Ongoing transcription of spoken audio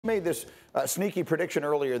Made this sneaky prediction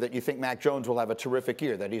earlier that you think Mac Jones will have a terrific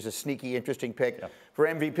year, that he's a sneaky, interesting pick for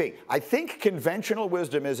MVP. I think conventional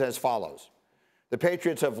wisdom is as follows. The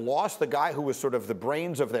Patriots have lost the guy who was sort of the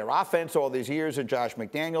brains of their offense all these years in Josh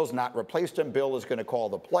McDaniels, not replaced him. Bill is going to call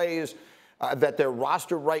the plays. That their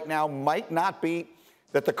roster right now might not be,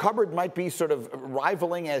 that the cupboard might be sort of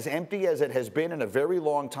rivaling as empty as it has been in a very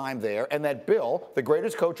long time there, and that Bill, the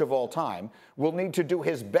greatest coach of all time, will need to do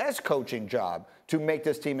his best coaching job to make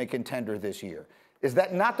this team a contender this year. Is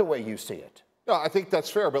that not the way you see it? No, I think that's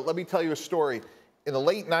fair, but let me tell you a story. In the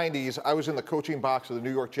late 90s, I was in the coaching box of the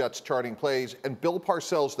New York Jets charting plays, and Bill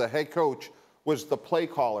Parcells, the head coach, was the play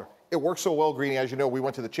caller. It worked so well, Greeny, as you know, we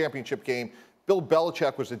went to the championship game. Bill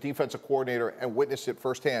Belichick was the defensive coordinator and witnessed it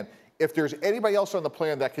firsthand. If there's anybody else on the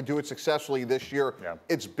plan that can do it successfully this year,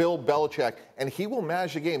 it's Bill Belichick, and he will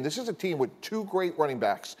manage the game. This is a team with two great running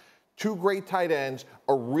backs, two great tight ends,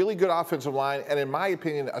 a really good offensive line, and in my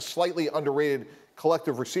opinion, a slightly underrated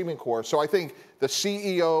collective receiving corps. So I think the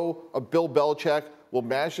CEO of Bill Belichick will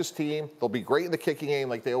manage this team. They'll be great in the kicking game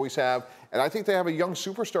like they always have. And I think they have a young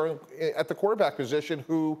superstar at the quarterback position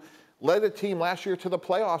who led a team last year to the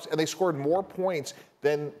playoffs, and they scored more points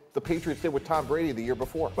than the Patriots did with Tom Brady the year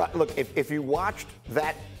before. But look, if you watched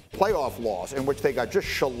that playoff loss in which they got just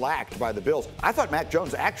shellacked by the Bills, I thought Mac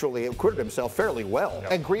Jones actually acquitted himself fairly well.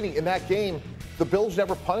 And Greeny, in that game, the Bills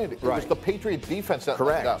never punted. It was the Patriot defense that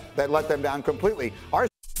let them down. That let them down completely.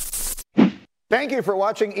 Thank you for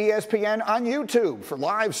watching ESPN on YouTube. For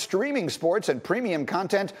live streaming sports and premium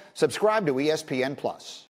content, subscribe to ESPN+.